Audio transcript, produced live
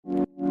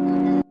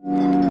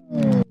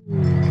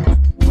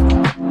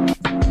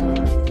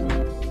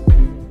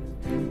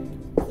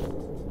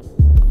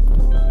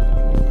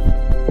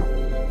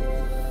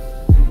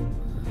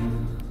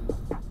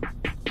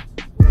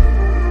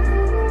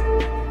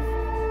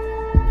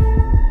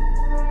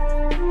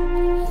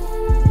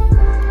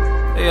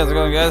Hey, how's it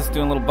going, guys?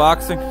 Doing a little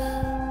boxing.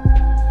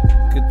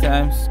 Good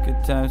times,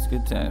 good times,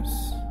 good times.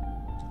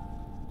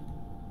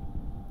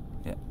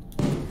 Yeah.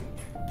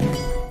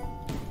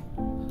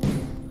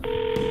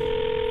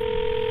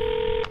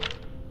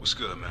 What's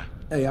good, man?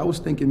 Hey, I was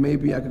thinking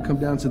maybe I could come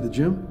down to the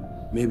gym.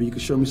 Maybe you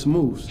could show me some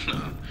moves.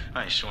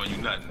 I ain't showing you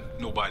nothing.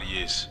 Nobody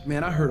is.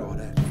 Man, I heard all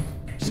that.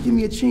 Just give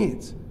me a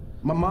chance.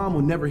 My mom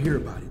will never hear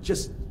about it.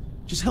 Just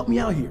help me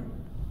out here.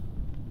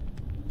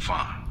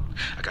 Fine.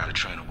 I got a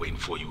trainer waiting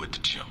for you at the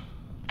gym.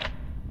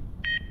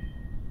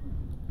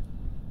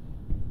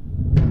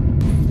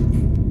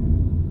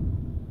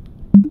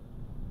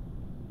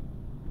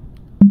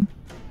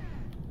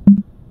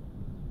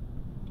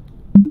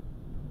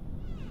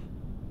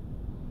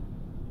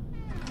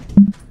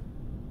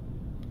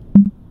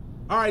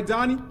 All right,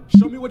 Donnie,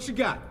 show me what you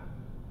got.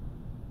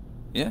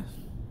 Yeah.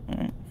 All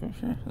right, for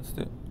sure. Let's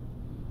do it.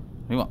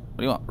 What do you want? What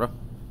do you want, bro?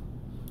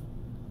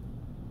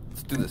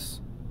 Let's do this.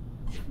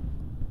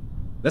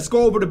 Let's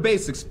go over the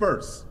basics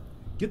first.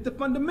 Get the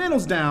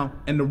fundamentals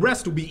down, and the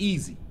rest will be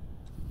easy.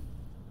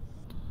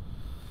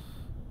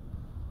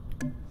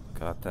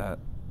 Got that.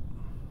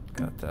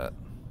 Got that.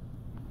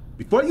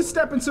 Before you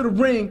step into the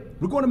ring,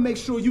 we're going to make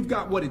sure you've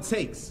got what it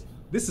takes.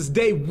 This is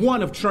day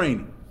 1 of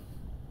training.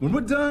 When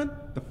we're done,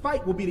 the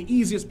fight will be the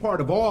easiest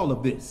part of all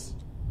of this.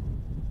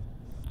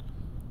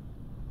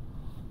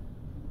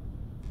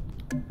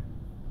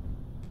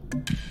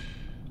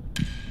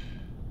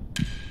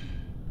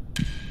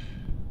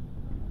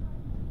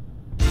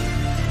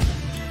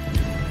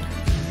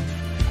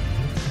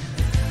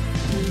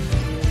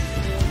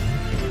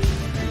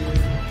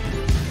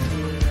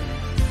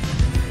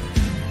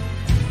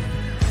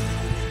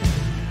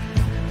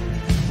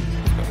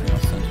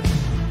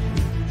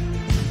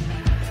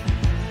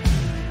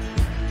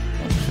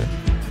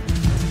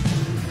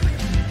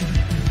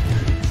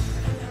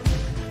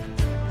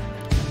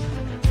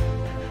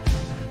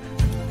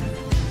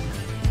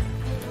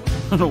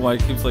 I don't know why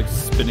it keeps like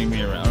spinning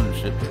me around and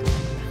shit.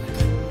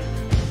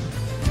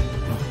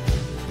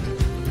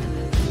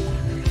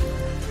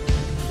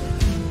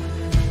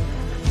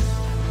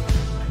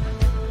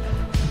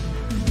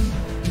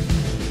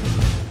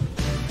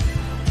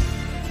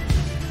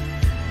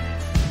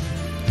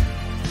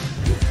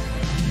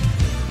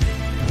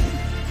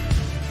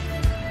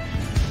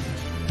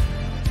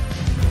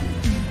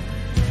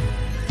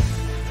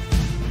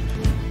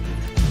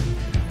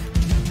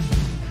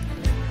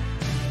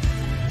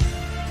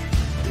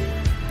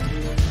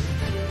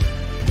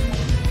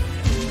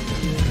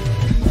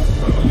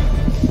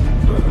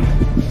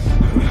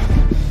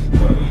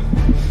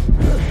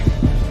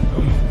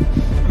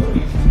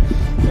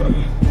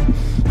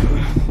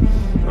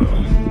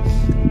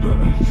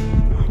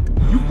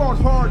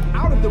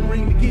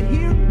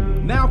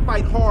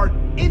 Fight hard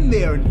in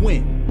there and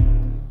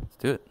win. Let's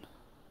do it.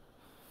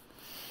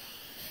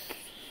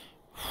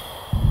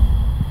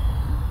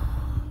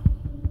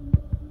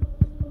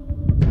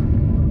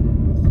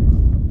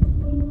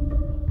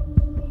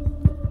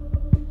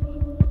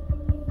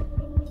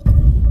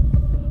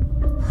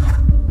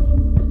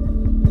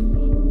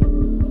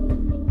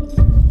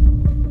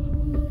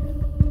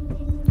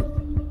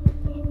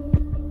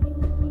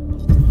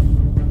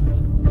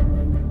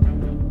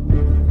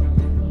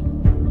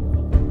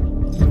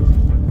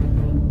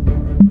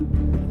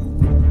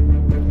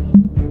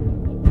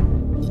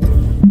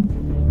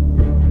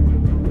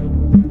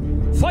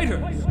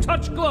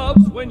 Touch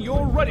gloves when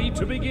you're ready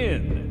to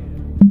begin.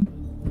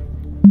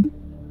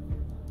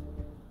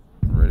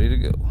 Ready to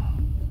go.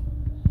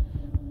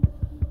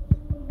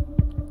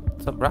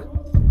 What's up, brah?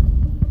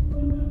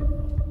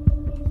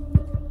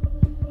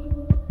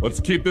 Let's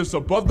keep this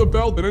above the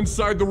belt and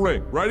inside the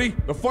ring. Ready?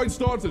 The fight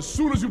starts as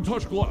soon as you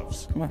touch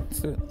gloves. Come on, let's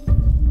do it.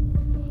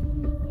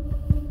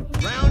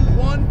 Round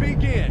 1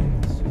 begins.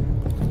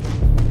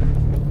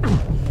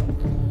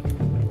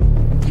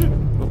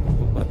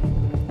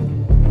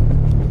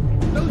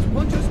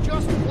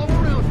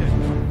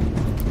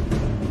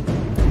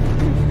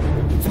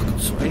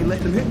 Ain't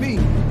letting him hit me.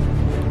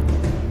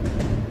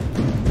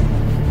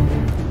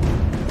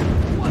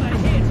 What a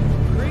hit!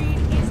 Creed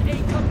is a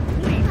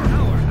complete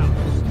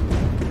powerhouse.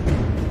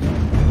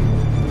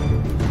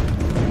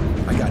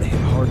 I gotta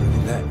hit harder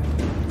than that.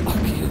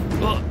 Fuck you.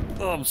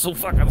 Oh, I'm so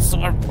fucking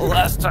sore the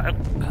last time.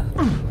 I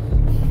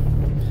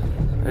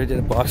already did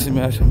a boxing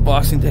match on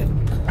Boxing Day.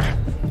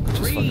 Which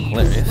is fucking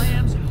hilarious.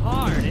 Slams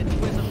hard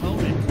into his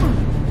opponent.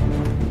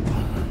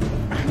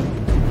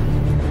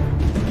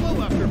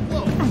 Blow after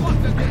blow.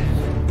 Blocked again.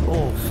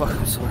 Oh, fuck,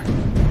 I'm sorry.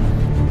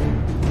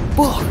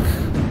 Fuck!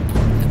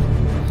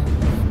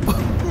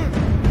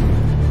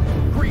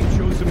 Creed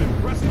shows some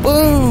impressive.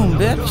 Boom,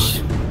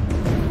 bitch!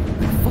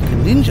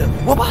 Fucking ninja.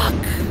 Wabak!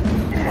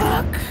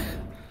 Wabak!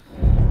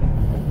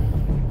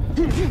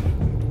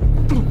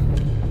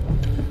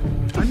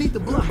 I need the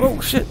block. Oh,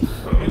 shit. If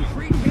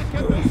Creed can't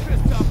get those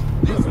fists up,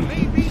 this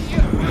may be it.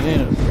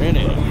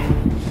 Grenade.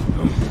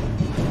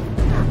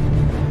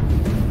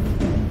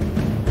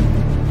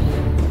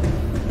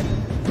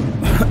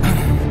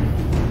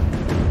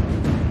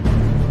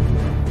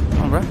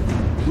 Come on, bro.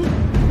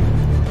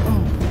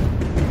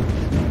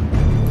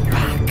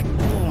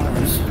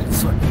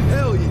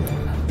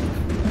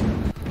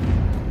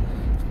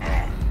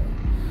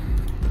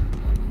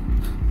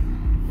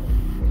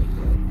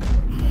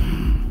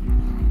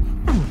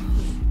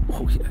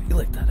 yeah, you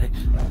like that, eh?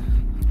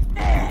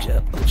 Up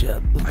jab, up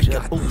jab, up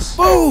jab. got this.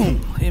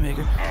 Boom!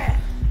 Haymaker.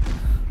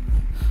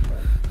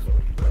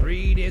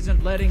 Creed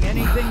isn't letting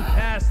anything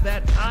past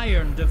that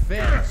iron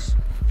defense.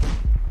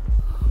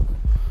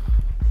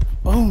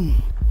 Boom!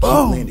 Keep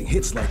Boom! landing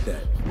hits like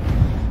that.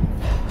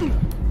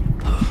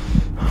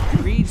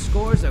 Creed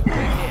scores a quick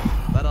hit,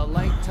 but a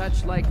light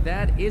touch like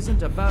that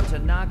isn't about to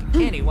knock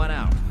anyone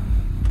out.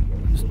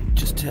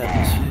 Just tap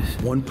his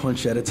face. One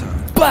punch at a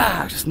time.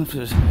 Bah! Just enough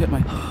to hit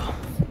my.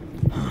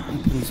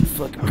 These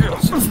fucking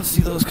girls. She doesn't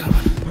see those coming.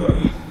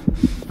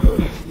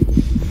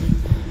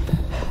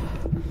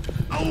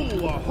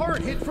 Oh, a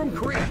hard hit from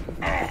Creed.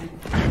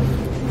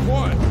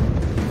 1,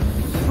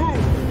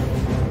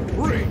 2,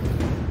 3,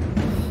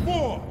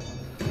 4.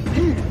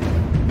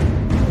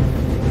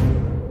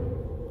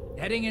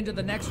 Heading into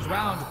the next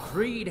round,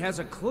 Creed has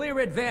a clear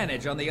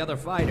advantage on the other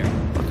fighter.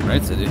 Fucking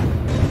right, so dude.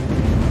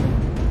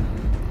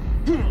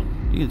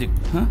 You can do,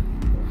 huh?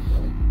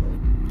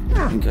 You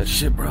ain't got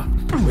shit, bro.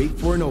 Wait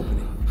for an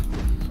opening.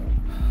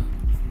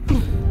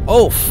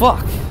 Oh,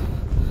 fuck!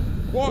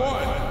 1,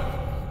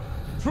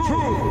 2.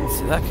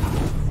 See that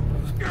coming?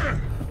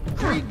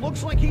 Creed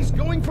looks like he's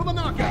going for the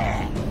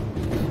knockout.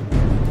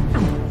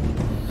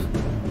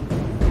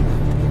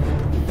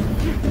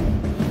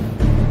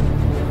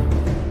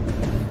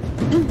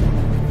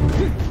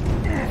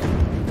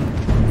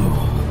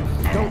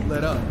 Don't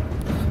let up.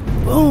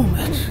 Boom,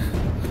 bitch.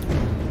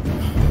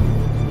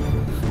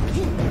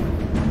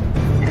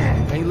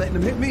 Ain't letting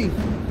him hit me.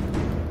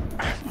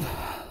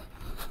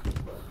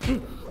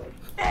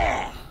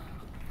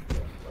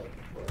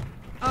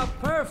 A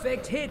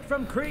perfect hit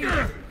from Creed.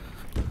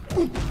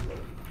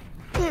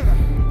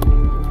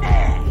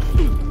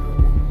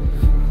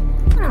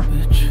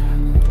 Bitch.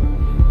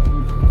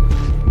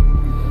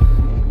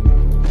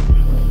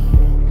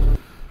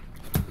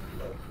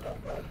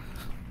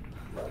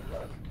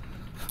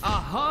 A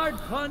hard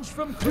punch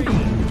from Creed.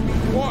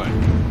 1,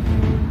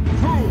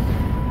 2,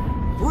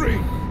 3,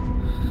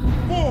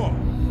 4,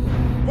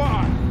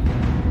 5,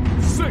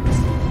 6,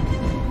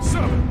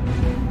 7,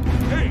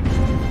 8,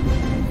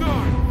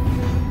 9.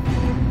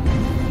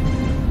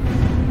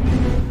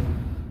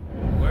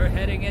 We're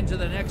heading into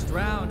the next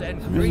round,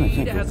 and reason I Creed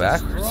can't go has a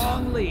backwards.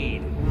 strong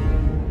lead.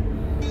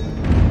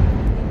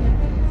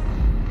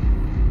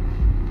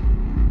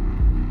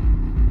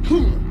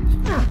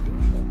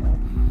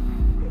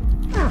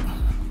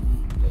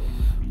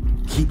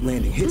 Keep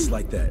landing hits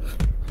like that.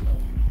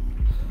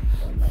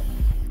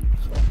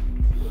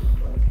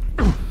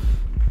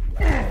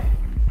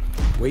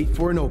 Wait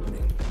for an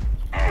opening.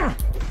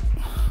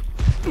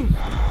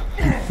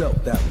 You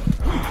felt that one.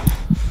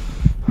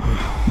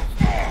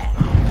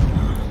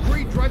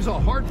 Creed drives a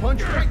hard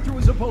punch right through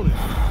his opponent.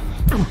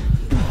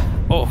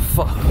 Oh,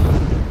 fuck.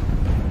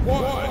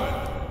 1,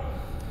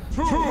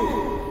 2,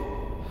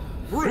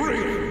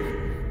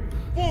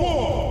 3,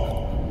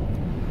 4,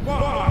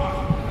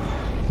 5.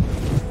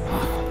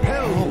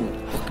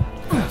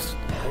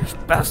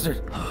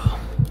 Bastard.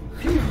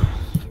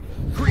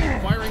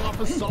 Creed firing off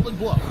a solid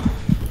blow.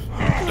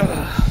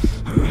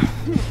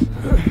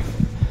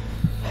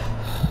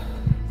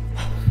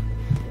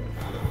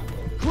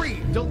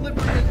 Creed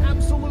delivering an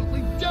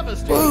absolutely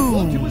devastating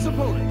blow to his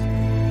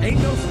opponent. Ain't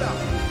no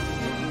stopping.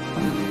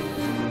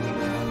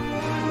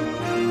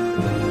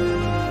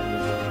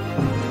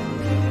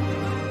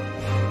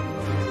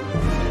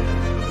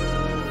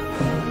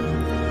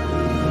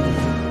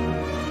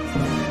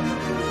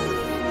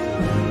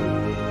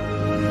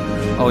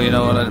 Oh, you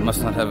know what? I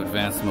must not have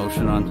advanced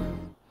motion on.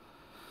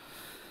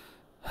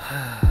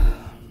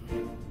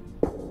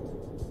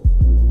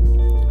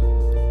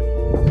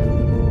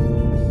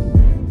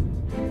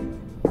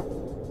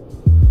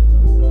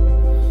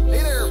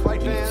 Hey there,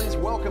 fight fans.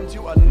 Welcome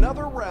to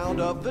another round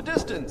of The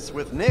Distance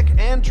with Nick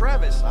and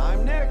Travis.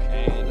 I'm Nick.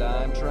 And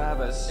I'm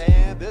Travis.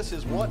 And this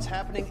is what's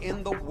happening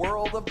in the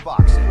world of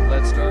boxing.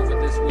 Let's start with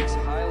this week's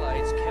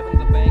highlights. Kevin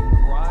the Bank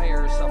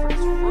Grier suffered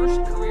his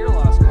first career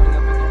loss going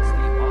up against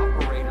the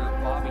operator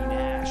Bobby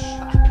Nash.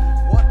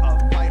 What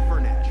a fight for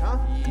Nash, huh?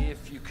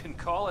 If you can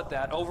call it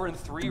that. Over in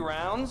 3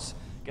 rounds.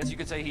 Guess you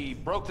could say he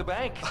broke the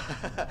bank.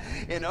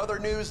 In other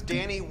news,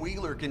 Danny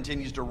Wheeler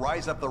continues to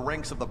rise up the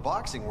ranks of the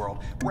boxing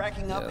world,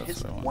 racking up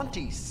his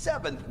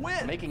 27th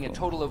win. Making a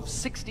total of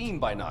 16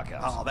 by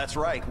knockouts. Oh, that's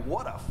right.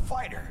 What a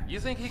fighter. You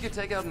think he could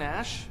take out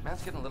Nash?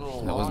 Man's getting a little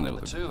I wasn't long in able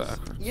the to go tooth.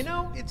 backwards. You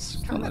know, it's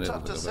kind of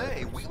tough to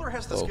say. Wheeler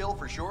has the skill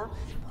for sure.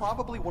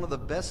 Probably one of the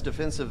best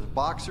defensive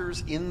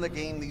boxers in the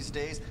game these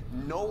days.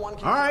 No one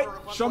can. All right,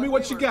 show me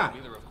what you got.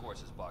 Wheeler, of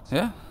course, is boxing.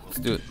 Yeah, let's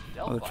do it.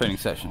 Another training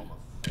session.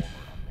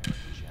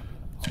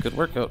 It's a good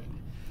workout.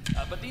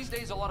 But these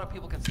days, a lot of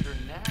people consider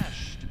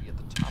Nash to be at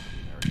the top of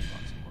the American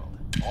boxing world.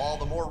 All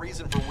the more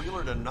reason for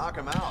Wheeler to knock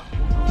him out.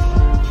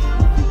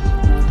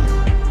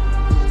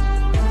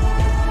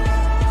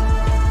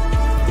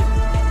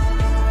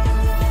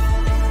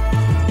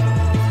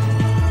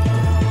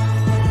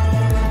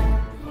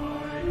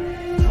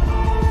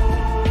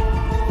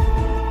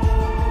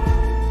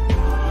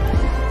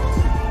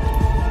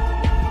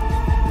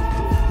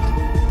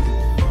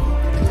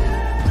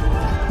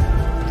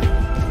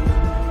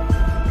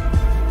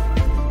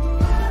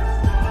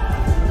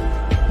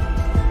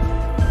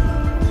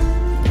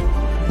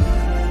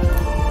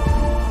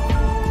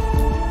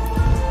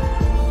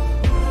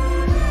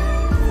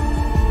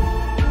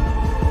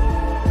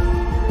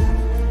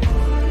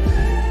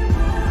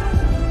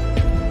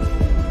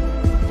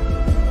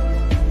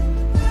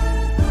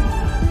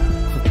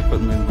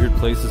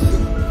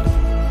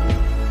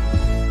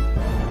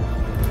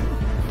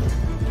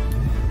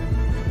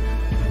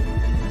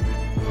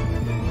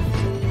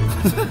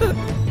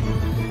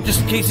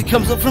 Just in case he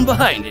comes up from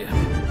behind you.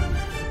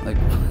 Like.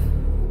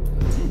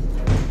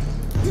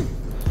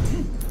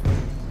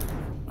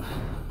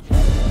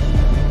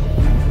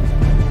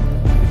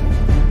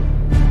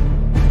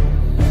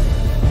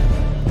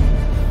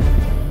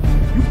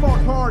 You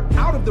fought hard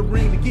out of the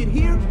ring to get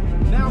here.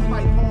 Now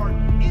fight hard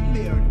in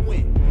there and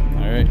win.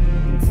 Alright,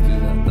 let's do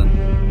that then.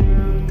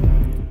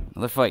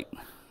 Another fight.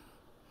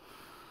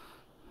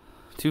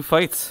 2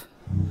 fights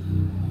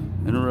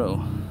in a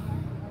row.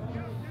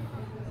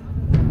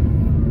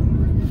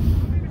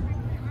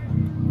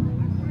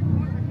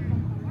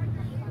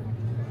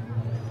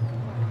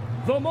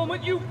 The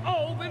moment you've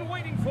all been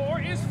waiting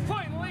for is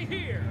finally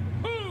here.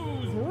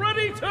 Who's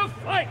ready to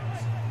fight?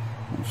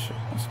 Oh shit,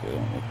 let's go.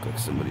 Look like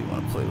somebody you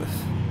want to play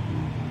with.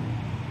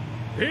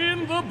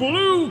 In the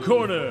blue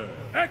corner,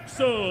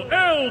 Axel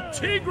El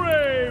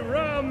Tigre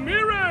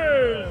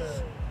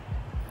Ramirez.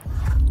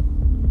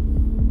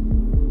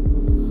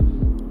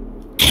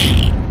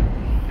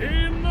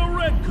 In the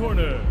red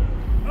corner,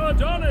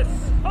 Adonis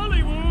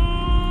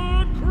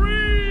Hollywood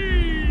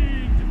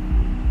Creed.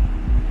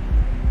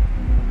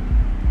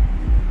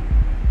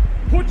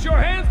 Put your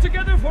hands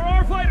together for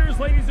our fighters,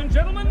 ladies and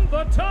gentlemen.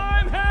 The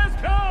time has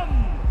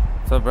come.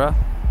 What's up, bro?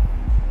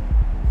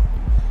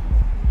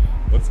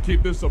 Let's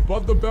keep this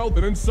above the belt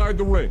and inside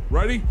the ring.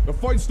 Ready? The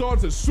fight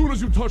starts as soon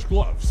as you touch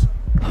gloves.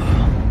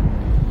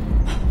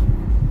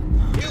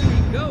 Here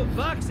we go,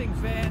 boxing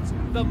fans.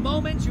 The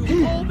moment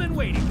you've all been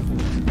waiting for.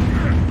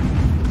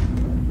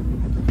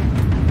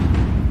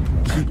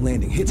 Keep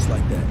landing hits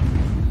like that.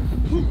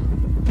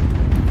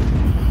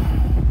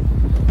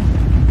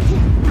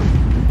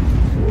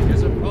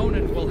 His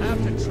opponent will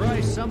have to try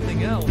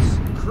something else.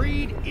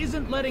 Creed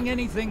isn't letting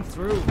anything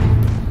through.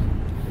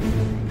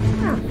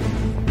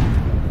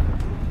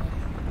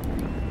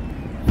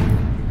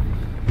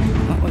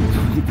 Not like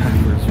going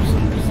backwards or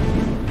something.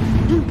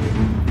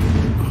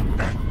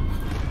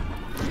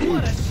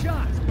 What a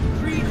shot!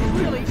 Creed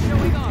really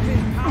showing off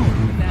his power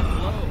with that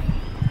blow.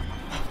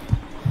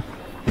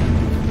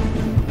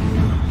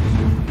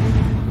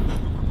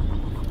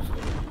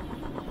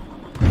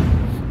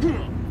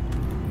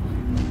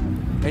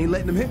 Ain't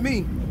letting him hit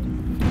me.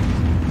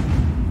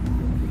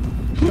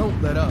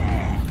 Don't let up.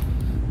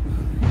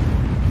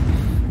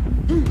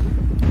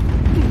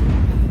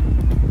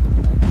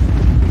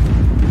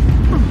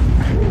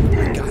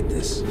 I got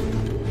this.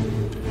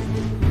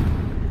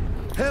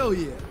 Hell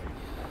yeah.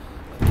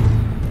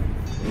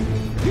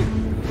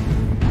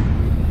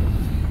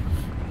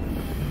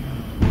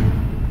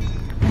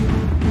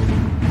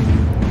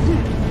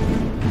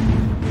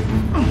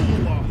 Oh,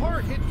 a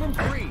hard hit from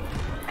Creed.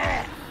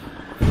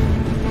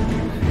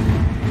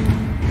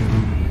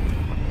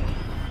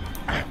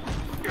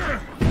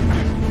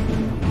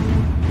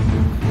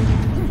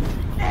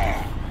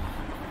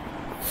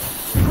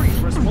 Creed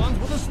responds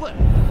with a slip.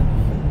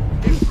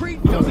 If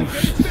Creed doesn't get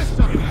his fist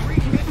up, if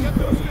Creed can't get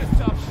those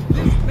fists up,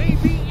 this may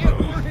be it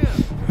for him.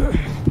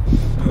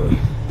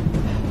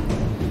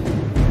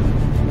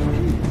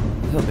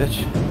 Little bitch.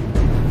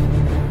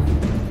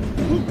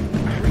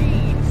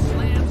 Creed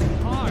slams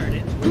hard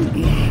into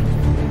the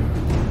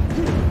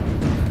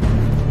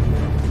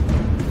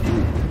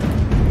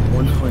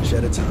One punch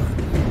at a time.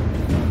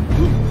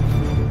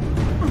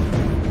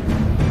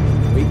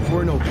 Wait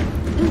for an opening.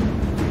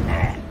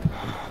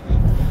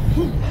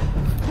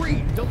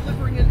 Creed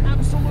delivering an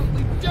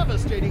absolutely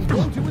devastating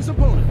blow to his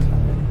opponent.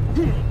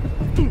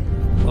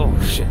 Oh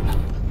shit.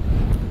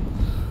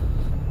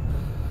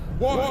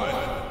 One.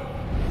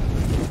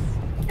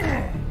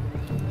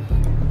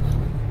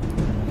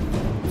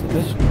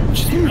 Bitch,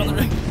 she's around the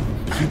ring.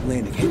 Keep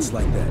landing hits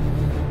like that.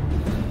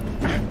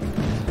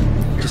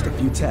 Just a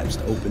few taps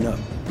to open up.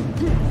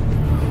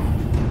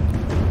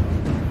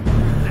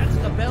 That's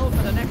the bell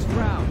for the next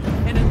round,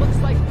 and it looks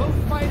like both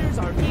fighters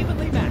are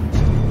evenly matched.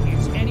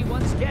 It's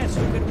anyone's guess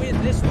who could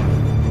win this one.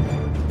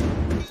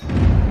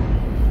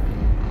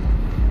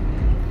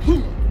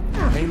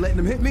 Ain't letting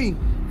him hit me.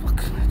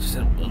 Fuck, I just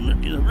had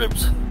him in the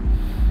ribs. What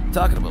are you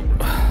talking about,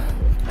 bro?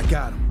 I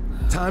got him.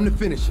 Time to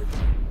finish it.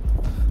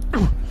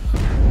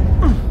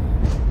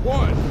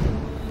 1,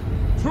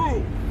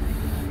 2,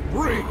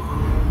 3,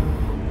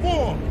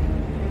 4,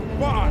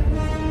 5.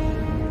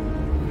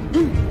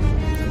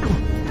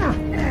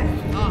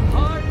 A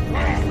hard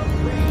punch from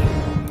Creed.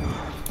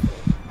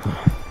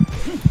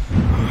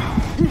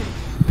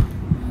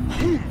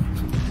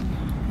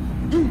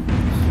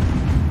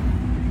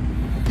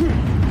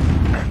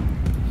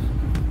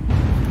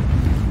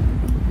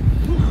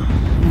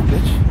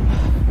 Bitch,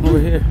 over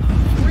here.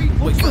 Creed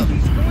looks like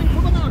he's going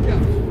for the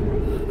knockout.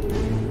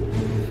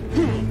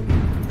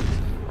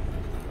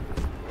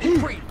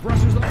 Creed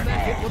brushes off that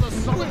hit with a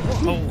solid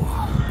blow.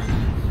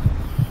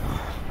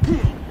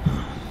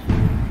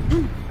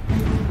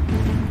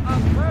 A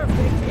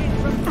perfect hit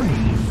from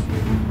Creed.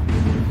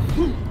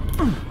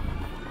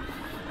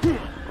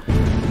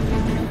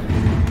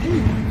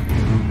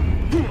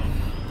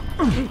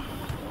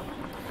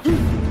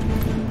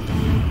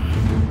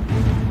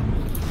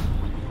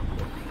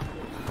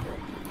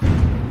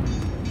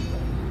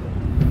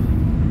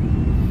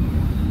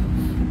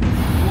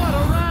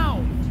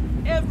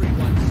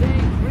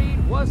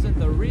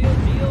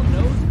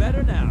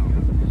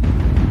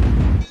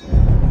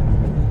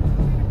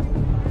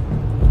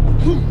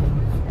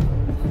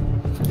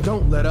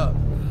 let up.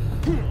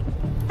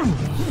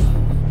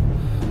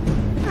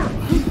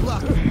 Keep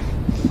blocking.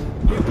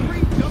 If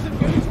Creed doesn't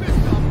get his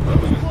fist up,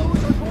 those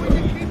blows are going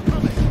to keep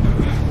coming.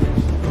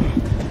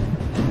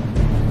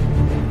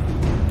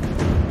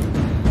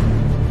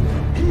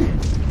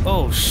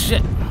 Oh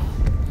shit.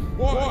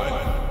 1,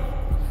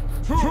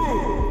 2,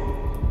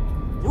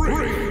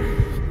 3,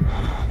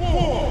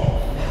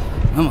 4.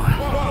 Come on.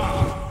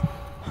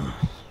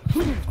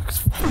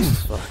 This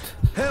is fucked.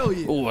 Hell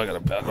yeah. Oh, I got a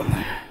bad one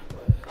there.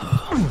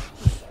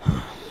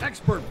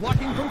 Expert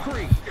blocking from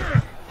Creed.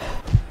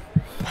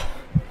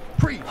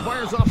 Creed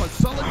fires off a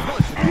solid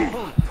punch at the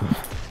opponent.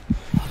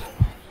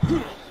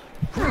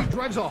 Creed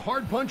drives a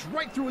hard punch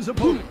right through his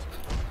opponent.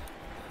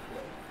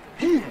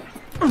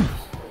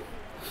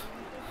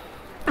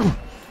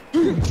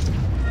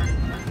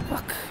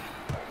 Fuck.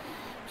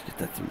 Let's get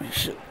that through my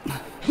shit.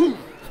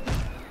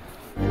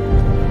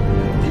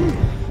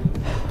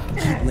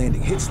 Keep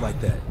landing hits like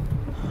that.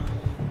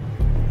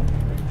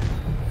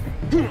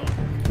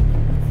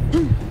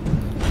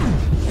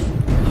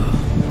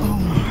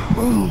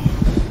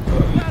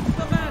 That's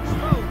the match,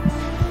 folks.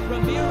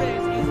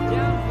 Ramirez is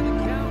down for the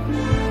count.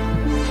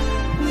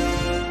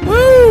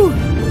 Woo!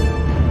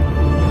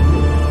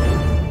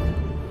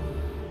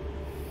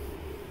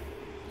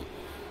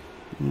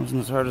 It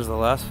wasn't as hard as the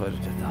last fight I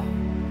did, though.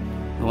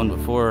 The one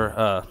before,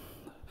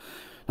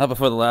 not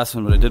before the last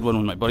one, but I did one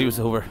when my buddy was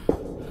over.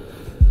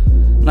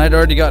 And I'd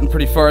already gotten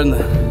pretty far in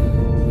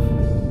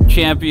the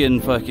champion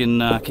fucking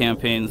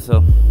campaign,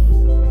 so.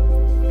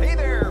 Hey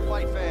there,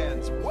 fight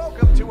fans.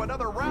 Welcome to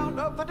another round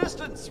of The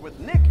Distance with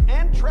Nick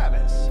and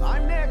Travis.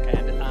 I'm Nick.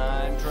 And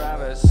I'm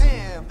Travis.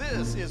 And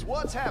this is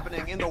what's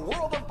happening in the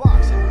world of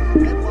boxing.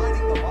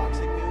 Headlining the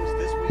boxing news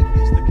this week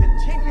is the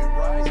continued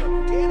rise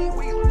of Danny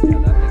Wheeler. Yeah,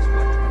 that makes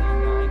what,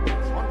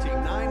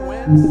 29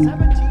 wins,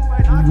 17 by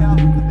knockout.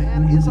 The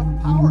man is a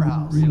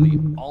powerhouse. really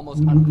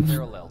almost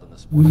unparalleled in the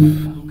sport.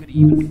 Who could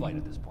even fight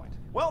at this point?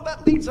 Well,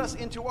 that leads us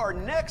into our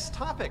next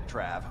topic,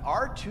 Trav.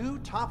 Our two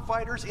top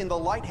fighters in the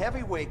light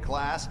heavyweight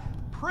class,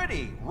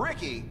 Pretty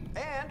Ricky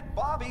and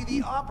Bobby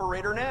the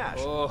Operator Nash.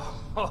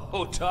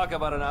 Oh, talk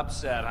about an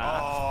upset, huh?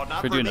 Oh,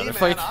 not Should we for do me, another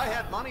man. fight? I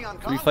had money on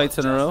 3 Conlon. fights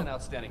in a Just row? an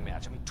outstanding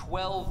match. I mean,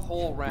 12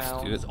 whole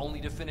rounds, only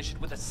to finish it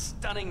with a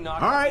stunning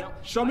knockout. All right, You know,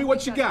 show me I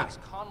what think you that got.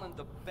 makes Conlon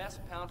the best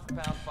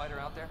pound-for-pound fighter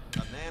out there.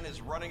 The man is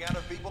running out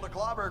of people to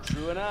clobber.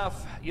 True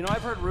enough. You know,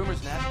 I've heard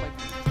rumors Nash might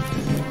be...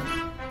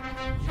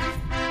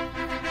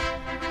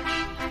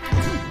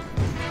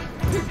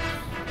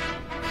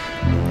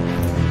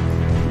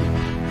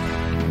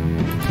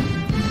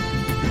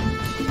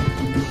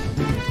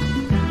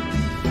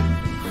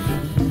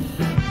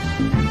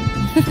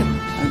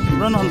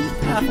 Run on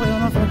halfway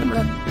on a fucking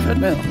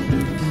treadmill.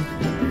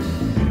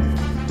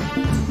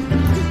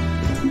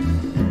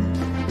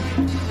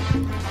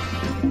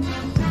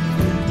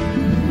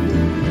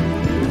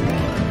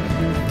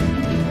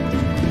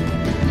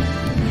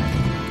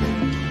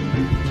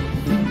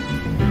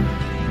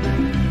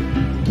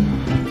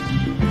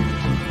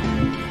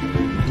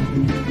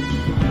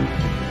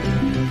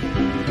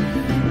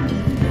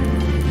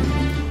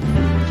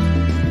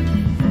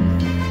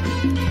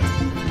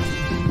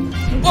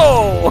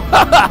 Whoa!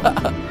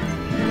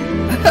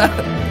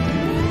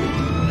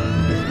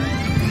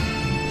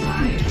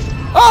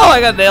 Oh,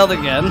 I got nailed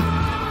again.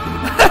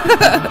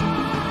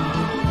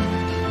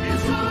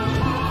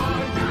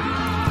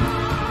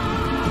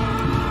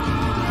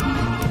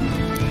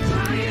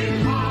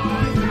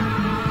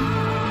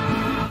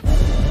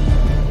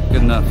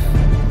 Good enough.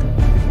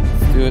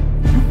 Let's do it.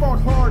 You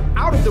fought hard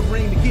out of the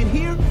ring to get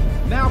here.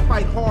 Now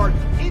fight hard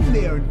in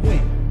there and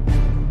win.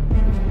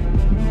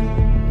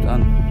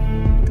 Done.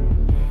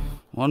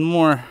 One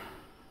more.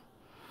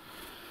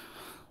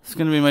 It's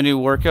gonna be my new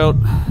workout.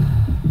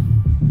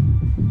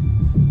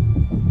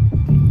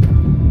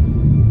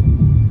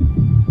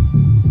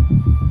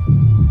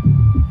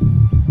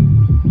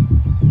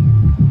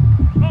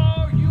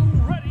 Are you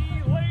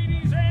ready,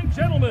 ladies and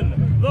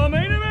gentlemen? The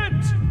main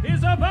event is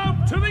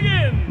about to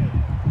begin.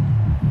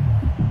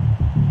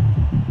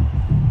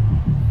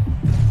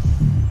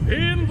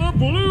 In the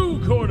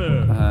blue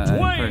corner,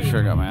 I'm pretty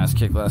sure I got my ass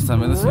kicked last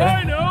time in this game.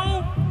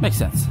 Rhino Makes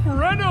sense.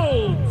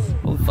 Reynolds.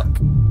 Holy fuck.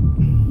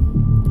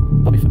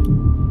 I'll be fine.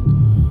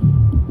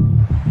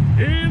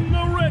 In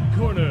the red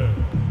corner,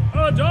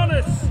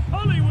 Adonis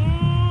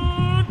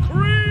Hollywood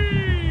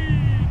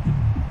Creed.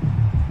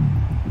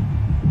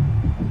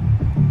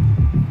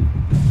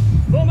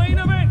 The main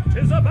event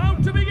is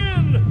about to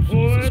begin.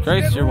 Jesus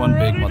Christ, you're one big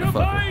ready to motherfucker.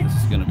 fight. This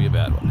is gonna be a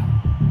bad one.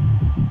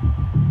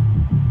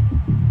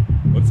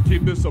 Let's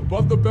keep this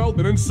above the belt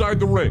and inside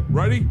the ring.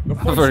 Ready? The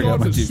fight already got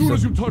starts my as teeth soon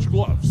as set. you touch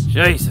gloves.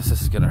 Jesus,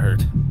 this is gonna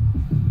hurt.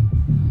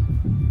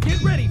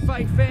 Get ready,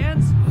 fight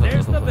fans.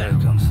 There's the There it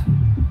bell. comes.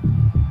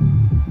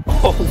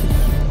 Oh,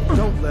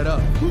 Don't let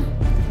up.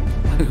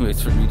 he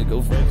waits for me to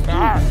go first.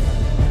 Ah.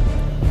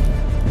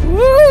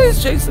 Woo,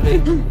 he's chasing me.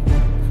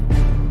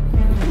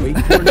 Wait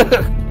for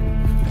it.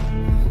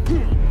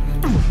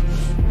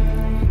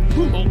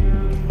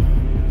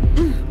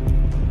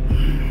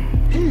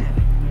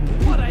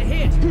 What a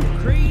hit!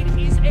 Creed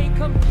is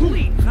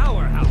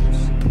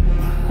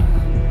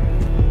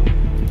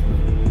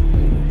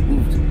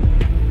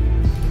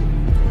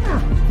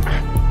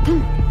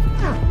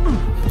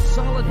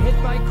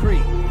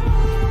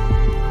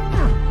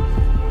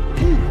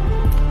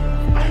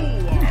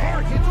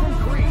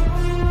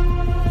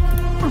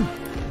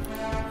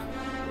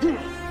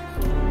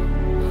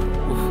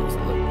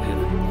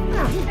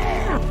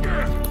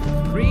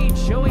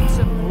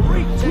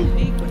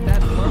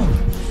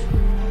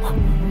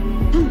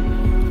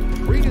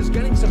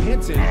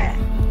in.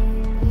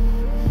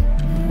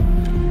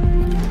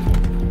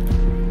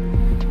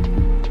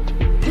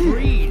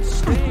 Creed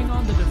staying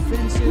on the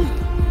defensive.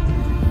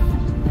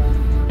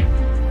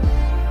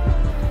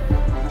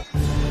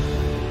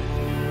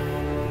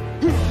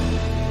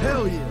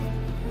 Hell yeah.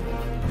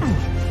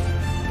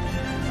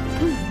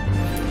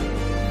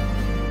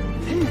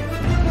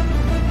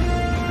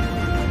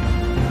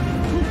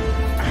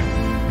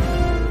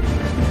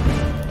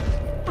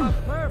 A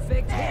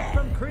perfect hit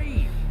from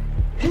Creed.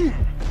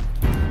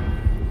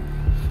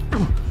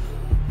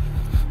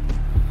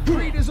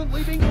 Creed isn't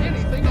leaving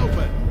anything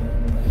open.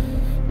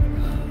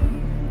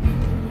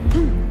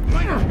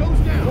 Ryder goes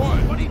down,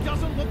 One, but he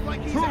doesn't look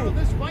like he's two, out of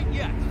this fight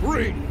yet.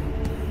 3.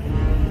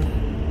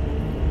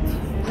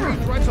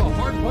 Creed drives a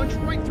hard punch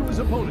right through his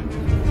opponent.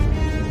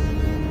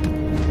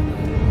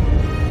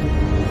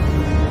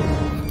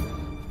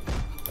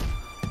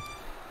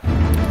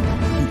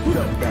 Keep it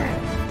up, back.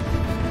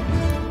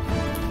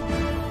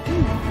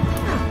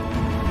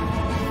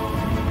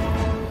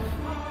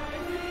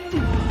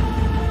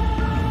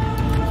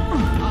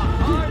 A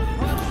hard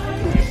punch,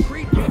 and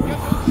Creed can't get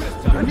those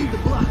fists up. I need the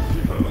block.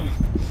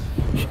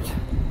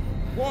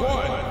 1.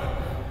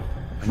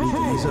 I need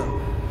to ease up.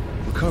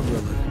 Recover a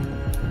little.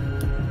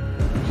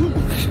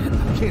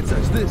 Can't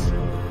touch this.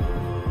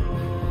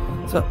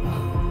 What's up?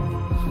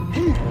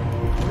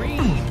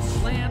 Creed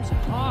slams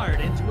hard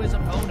into his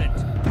opponent.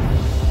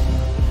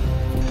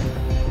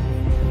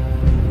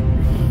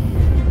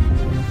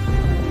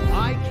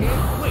 I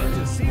can't wait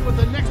to see what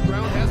the next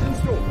round has in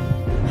store.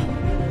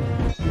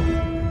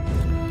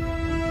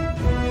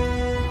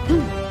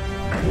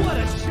 What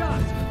a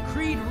shot!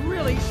 Creed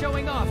really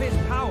showing off his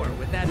power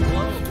with that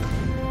blow.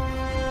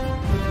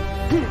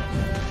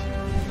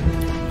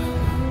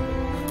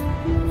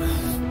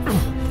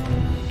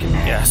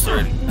 Gas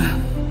already.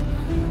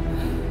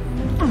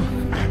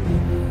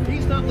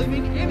 He's not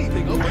leaving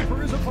anything open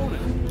for his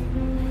opponent.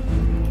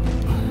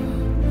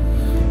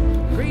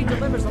 Creed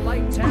delivers a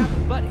light tap,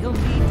 but he'll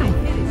need to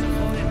hit his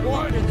opponent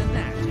harder than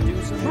that to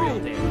do some real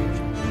damage.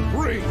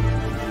 3.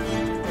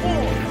 4.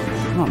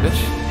 Come on,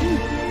 bitch.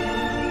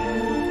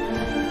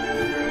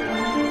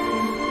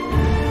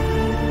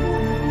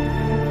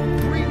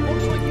 Creed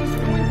looks like he's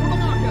going for the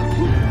knockout.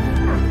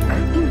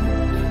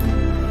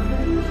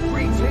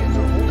 Creed's hands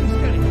are holding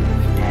steady.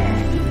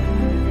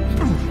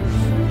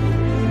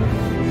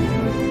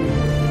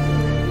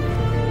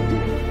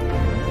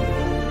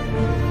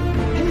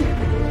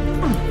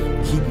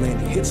 Keep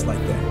landing hits like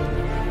that.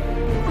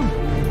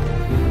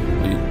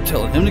 Are you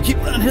telling him to keep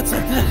landing hits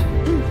like that?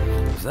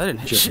 'Cause I didn't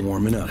hit Just shit.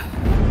 warming up.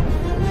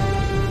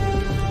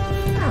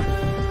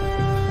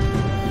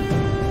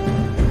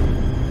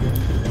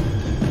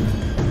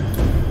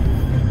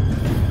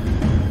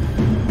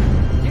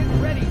 Get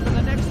ready for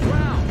the next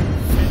round.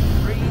 And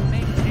Creed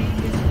maintained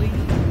his lead.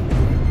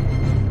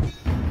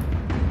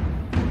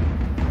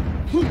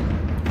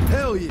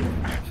 Hell yeah.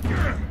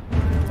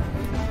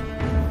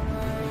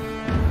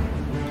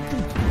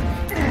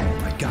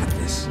 I got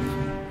this.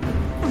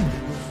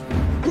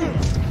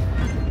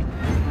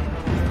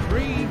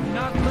 Creed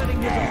not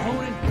letting his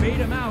opponent bait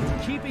him out,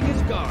 keeping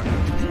his guard.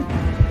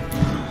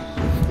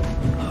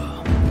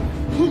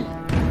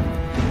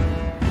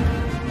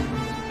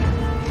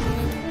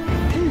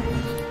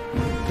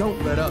 Don't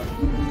let up.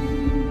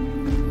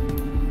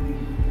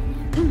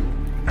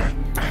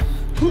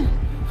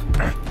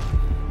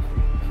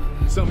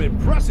 Some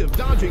impressive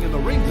dodging in the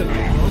ring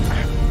tonight, folks.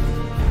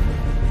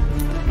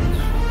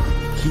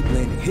 Keep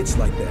landing hits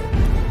like that.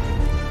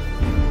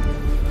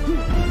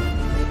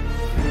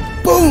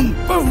 Boom,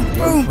 boom,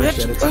 boom, push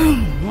at a bitch.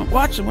 time. Boom.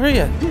 Watch him. Where are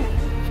you?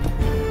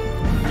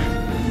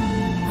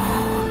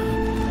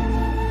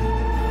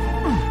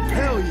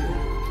 Hell yeah.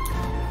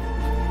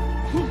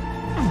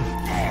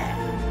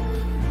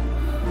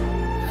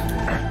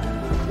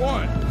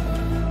 1,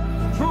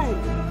 2,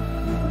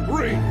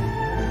 3,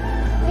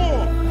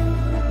 4,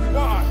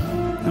 5.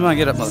 Come on,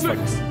 get up,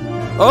 motherfucker. 6.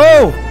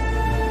 Oh!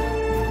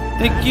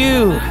 Thank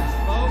you.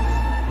 Folks,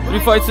 3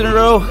 fights in a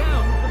row.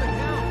 down for the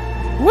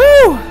count.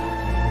 Woo!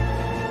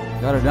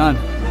 Got her done.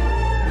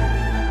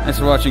 Thanks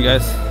for watching,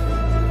 guys.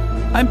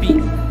 I'm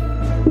beaten.